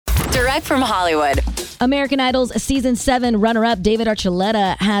Direct from Hollywood. American Idol's Season 7 runner-up David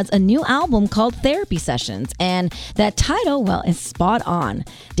Archuleta has a new album called Therapy Sessions, and that title, well, is spot on.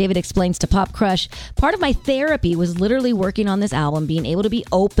 David explains to Pop Crush, part of my therapy was literally working on this album, being able to be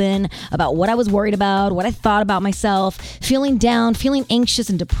open about what I was worried about, what I thought about myself, feeling down, feeling anxious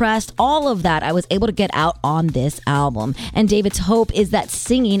and depressed, all of that I was able to get out on this album. And David's hope is that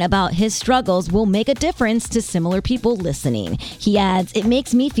singing about his struggles will make a difference to similar people listening. He adds, it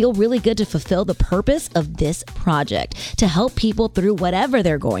makes me feel really good to fulfill the purpose of this project, to help people through whatever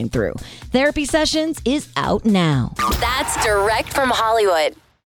they're going through. Therapy Sessions is out now. That's Direct from Hollywood.